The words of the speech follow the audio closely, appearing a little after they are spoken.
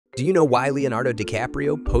Do you know why Leonardo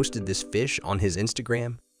DiCaprio posted this fish on his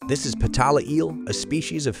Instagram? This is Pathala eel, a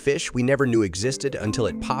species of fish we never knew existed until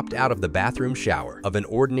it popped out of the bathroom shower of an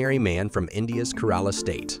ordinary man from India's Kerala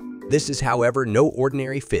state. This is, however, no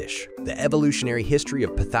ordinary fish. The evolutionary history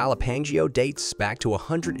of Pathala pangeo dates back to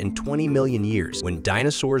 120 million years when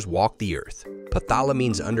dinosaurs walked the earth. Pathala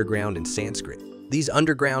means underground in Sanskrit. These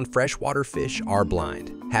underground freshwater fish are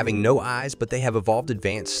blind, having no eyes, but they have evolved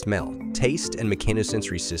advanced smell, taste, and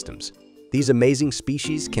mechanosensory systems. These amazing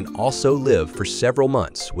species can also live for several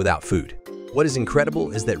months without food. What is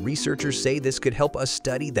incredible is that researchers say this could help us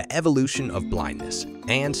study the evolution of blindness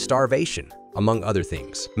and starvation, among other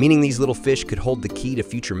things, meaning these little fish could hold the key to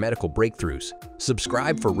future medical breakthroughs.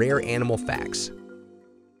 Subscribe for rare animal facts.